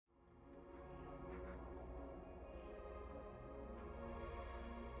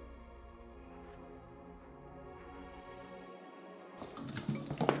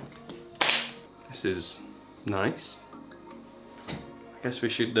This is nice. I guess we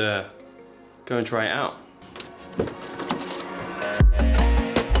should go and try it out.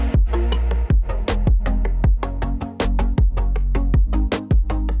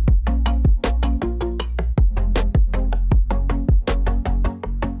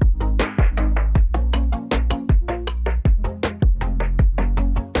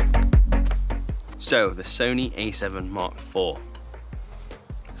 So the Sony A7 Mark IV.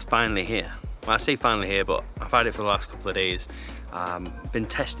 It's finally here. Well, I say finally here, but I've had it for the last couple of days. Been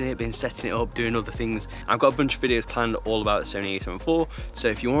testing it, been setting it up, doing other things. I've got a bunch of videos planned all about the Sony A7 IV, so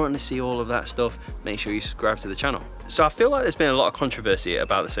if you want to see all of that stuff, make sure you subscribe to the channel. So I feel like there's been a lot of controversy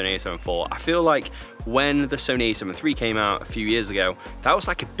about the Sony A7 IV. I feel like when the Sony A7 III came out a few years ago, that was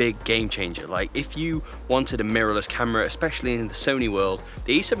like a big game changer. Like if you wanted a mirrorless camera, especially in the Sony world,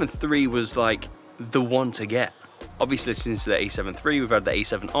 the A7 III was like the one to get. Obviously since the A7 III, we've had the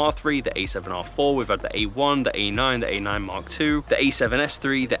A7R III, the A7R IV, we've had the A1, the A9, the A9 Mark II, the A7S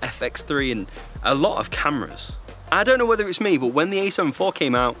III, the FX3, and a lot of cameras. I don't know whether it's me, but when the A7 IV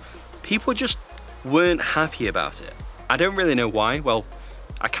came out, people just weren't happy about it. I don't really know why. Well,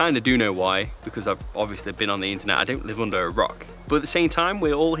 I kind of do know why, because I've obviously been on the internet. I don't live under a rock. But at the same time,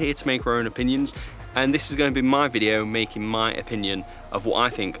 we're all here to make our own opinions, and this is going to be my video making my opinion of what I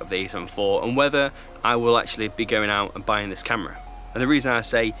think of the A7 IV and whether I will actually be going out and buying this camera. And the reason I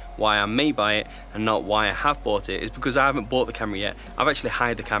say why I may buy it and not why I have bought it is because I haven't bought the camera yet. I've actually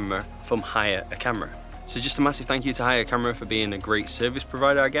hired the camera from Hire a Camera. So just a massive thank you to Hire a Camera for being a great service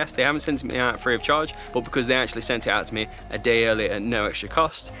provider, I guess. They haven't sent it me out free of charge, but because they actually sent it out to me a day early at no extra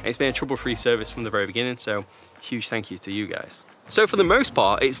cost. And it's been a trouble-free service from the very beginning, so huge thank you to you guys. So for the most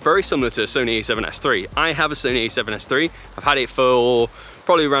part, it's very similar to a Sony A7S III. I have a Sony A7S III. I've had it for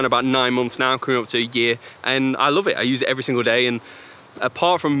probably around about 9 months now, coming up to a year, and I love it. I use it every single day, and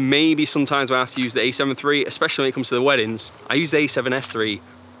apart from maybe sometimes when I have to use the A7 III, especially when it comes to the weddings, I use the A7S III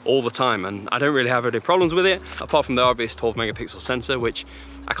all the time, and I don't really have any problems with it, apart from the obvious 12 megapixel sensor, which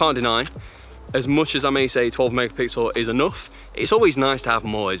I can't deny. As much as I may say 12 megapixel is enough, it's always nice to have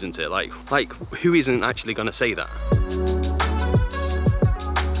more, isn't it? Like who isn't actually gonna say that?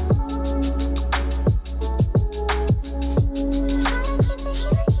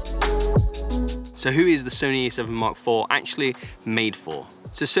 So who is the Sony A7 Mark IV actually made for?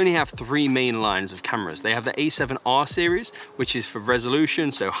 So Sony have three main lines of cameras. They have the A7R series, which is for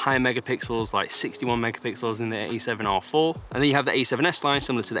resolution, so high megapixels like 61 megapixels in the A7R IV. And then you have the A7S line,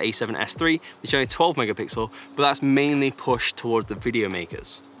 similar to the A7S III, which is only 12 megapixel, but that's mainly pushed towards the video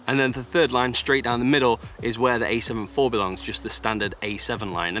makers. And then the third line, straight down the middle, is where the A7 IV belongs, just the standard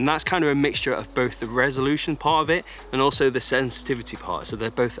A7 line. And that's kind of a mixture of both the resolution part of it and also the sensitivity part. So they're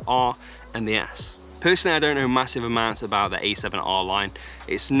both R and the S. Personally, I don't know massive amounts about the A7R line.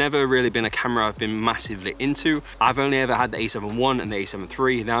 It's never really been a camera I've been massively into. I've only ever had the A7 I and the A7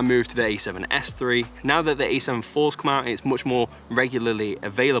 III, then I moved to the A7S III. Now that the A7 IV's come out and it's much more regularly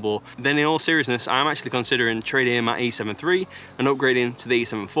available, then in all seriousness, I'm actually considering trading in my A7 III and upgrading to the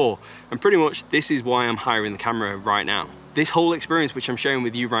A7 IV. And pretty much this is why I'm hiring the camera right now. This whole experience which I'm sharing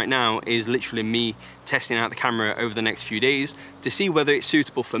with you right now is literally me testing out the camera over the next few days to see whether it's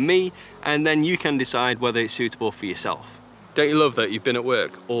suitable for me, and then you can decide whether it's suitable for yourself. Don't you love that you've been at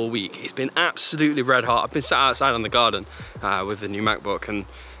work all week? It's been absolutely red hot. I've been sat outside on the garden with the new MacBook, and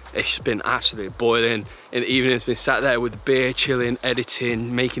it's been absolutely boiling. In the evening, it's been sat there with the beer, chilling,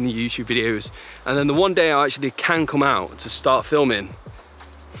 editing, making the YouTube videos. And then the one day I actually can come out to start filming,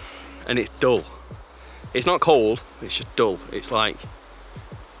 and it's dull. It's not cold, it's just dull. It's like,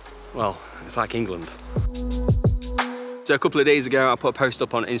 well, it's like England. So a couple of days ago, I put a post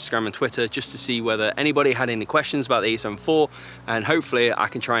up on Instagram and Twitter just to see whether anybody had any questions about the A7 IV, and hopefully I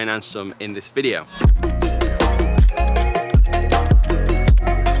can try and answer them in this video.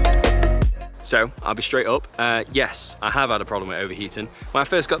 So I'll be straight up. Yes, I have had a problem with overheating. When I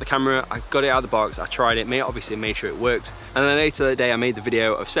first got the camera, I got it out of the box, I tried it, obviously made sure it worked. And then later that day, I made the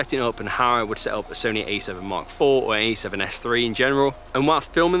video of setting it up and how I would set up a Sony A7 Mark IV or an A7S III in general. And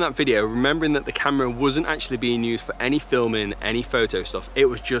whilst filming that video, remembering that the camera wasn't actually being used for any filming, any photo stuff, it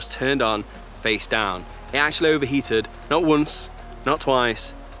was just turned on face down. It actually overheated, not once, not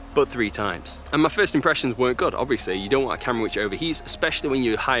twice, but 3 times. And my first impressions weren't good. Obviously, you don't want a camera which overheats, especially when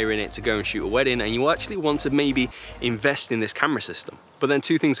you're hiring it to go and shoot a wedding and you actually want to maybe invest in this camera system. But then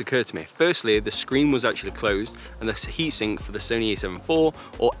 2 things occurred to me. Firstly, the screen was actually closed, and the heatsink for the Sony A7 IV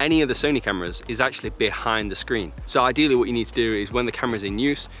or any of the Sony cameras is actually behind the screen. So ideally what you need to do is when the camera's in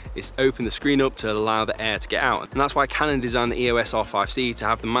use, is open the screen up to allow the air to get out. And that's why Canon designed the EOS R5C to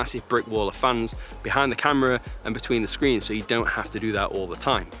have the massive brick wall of fans behind the camera and between the screens, so you don't have to do that all the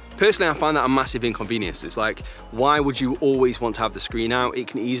time. Personally, I find that a massive inconvenience. It's like, why would you always want to have the screen out? It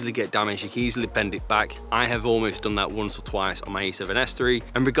can easily get damaged, you can easily bend it back. I have almost done that once or twice on my A7S III,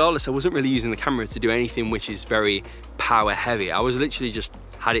 and regardless, I wasn't really using the camera to do anything which is very power heavy. I was literally just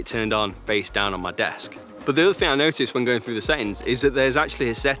had it turned on face down on my desk. But the other thing I noticed when going through the settings is that there's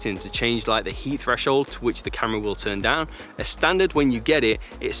actually a setting to change like the heat threshold to which the camera will turn down. As standard, when you get it,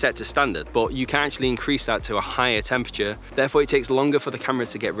 it's set to standard, but you can actually increase that to a higher temperature. Therefore, it takes longer for the camera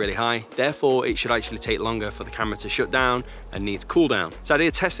to get really high. Therefore, it should actually take longer for the camera to shut down and need to cool down. So I did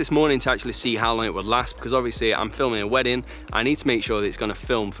a test this morning to actually see how long it would last, because obviously I'm filming a wedding. I need to make sure that it's gonna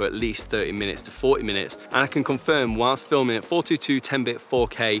film for at least 30 minutes to 40 minutes. And I can confirm whilst filming at 422 10-bit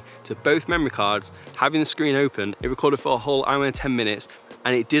 4K to both memory cards, having the screen open, it recorded for a whole hour and 10 minutes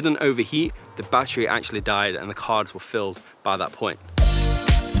and it didn't overheat. The battery actually died and the cards were filled by that point.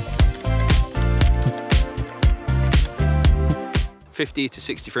 "50 to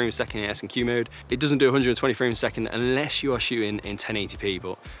 60 frames a second in S&Q mode. It doesn't do 120 frames a second unless you are shooting in 1080p,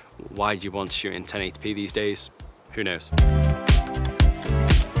 but why do you want to shoot in 1080p these days? Who knows?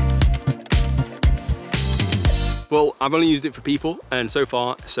 Well, I've only used it for people and so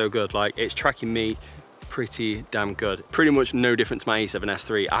far so good. Like, it's tracking me pretty damn good. Pretty much no different to my A7S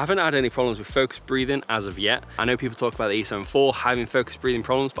III. I haven't had any problems with focus breathing as of yet. I know people talk about the A7 IV having focus breathing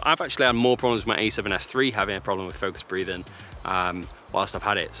problems, but I've actually had more problems with my A7S III having a problem with focus breathing whilst I've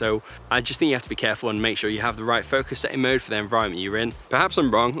had it. So I just think you have to be careful and make sure you have the right focus setting mode for the environment you're in. Perhaps I'm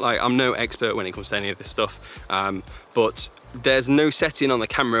wrong, like I'm no expert when it comes to any of this stuff, but there's no setting on the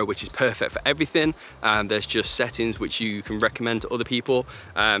camera which is perfect for everything. There's just settings which you can recommend to other people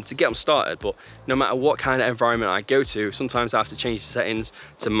to get them started. But no matter what kind of environment I go to, sometimes I have to change the settings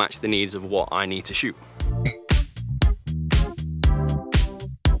to match the needs of what I need to shoot.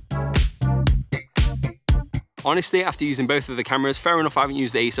 Honestly, after using both of the cameras, fair enough, I haven't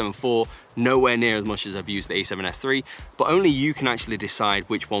used the A7 IV nowhere near as much as I've used the A7S III, but only you can actually decide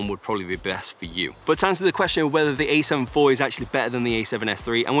which one would probably be best for you. But to answer the question of whether the A7 IV is actually better than the A7S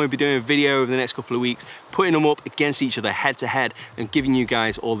III, I'm going to be doing a video over the next couple of weeks, putting them up against each other head to head and giving you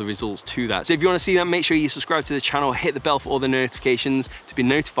guys all the results to that. So if you want to see that, make sure you subscribe to the channel, hit the bell for all the notifications to be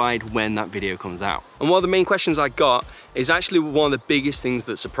notified when that video comes out. And one of the main questions I got is actually one of the biggest things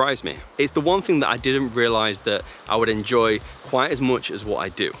that surprised me. It's the one thing that I didn't realize that I would enjoy quite as much as what I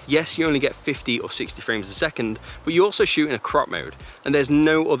do. Yes, you only get 50 or 60 frames a second, but you also shoot in a crop mode, and there's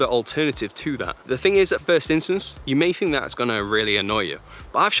no other alternative to that. The thing is, at first instance, you may think that's gonna really annoy you,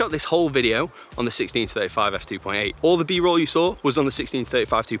 but I've shot this whole video on the 16-35 f2.8. All the B-roll you saw was on the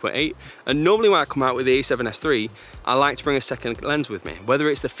 16-35 2.8, and normally when I come out with the A7S III, I like to bring a second lens with me, whether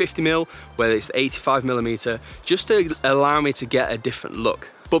it's the 50mm, whether it's the 85mm, just to allow me to get a different look.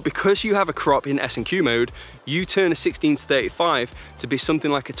 But because you have a crop in S&Q mode, you turn a 16-35 to be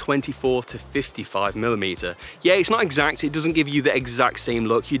something like a 24-55mm. Yeah, it's not exact, it doesn't give you the exact same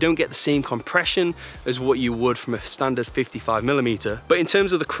look. You don't get the same compression as what you would from a standard 55mm. But in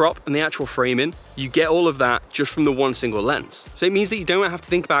terms of the crop and the actual framing, you get all of that just from the one single lens. So it means that you don't have to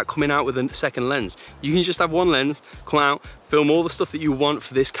think about coming out with a second lens. You can just have one lens, come out, film all the stuff that you want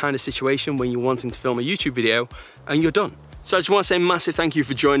for this kind of situation when you're wanting to film a YouTube video, and you're done. So I just want to say a massive thank you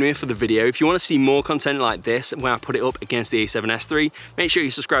for joining me for the video. If you want to see more content like this when I put it up against the A7S III, make sure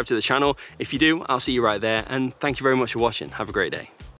you subscribe to the channel. If you do, I'll see you right there, and thank you very much for watching. Have a great day.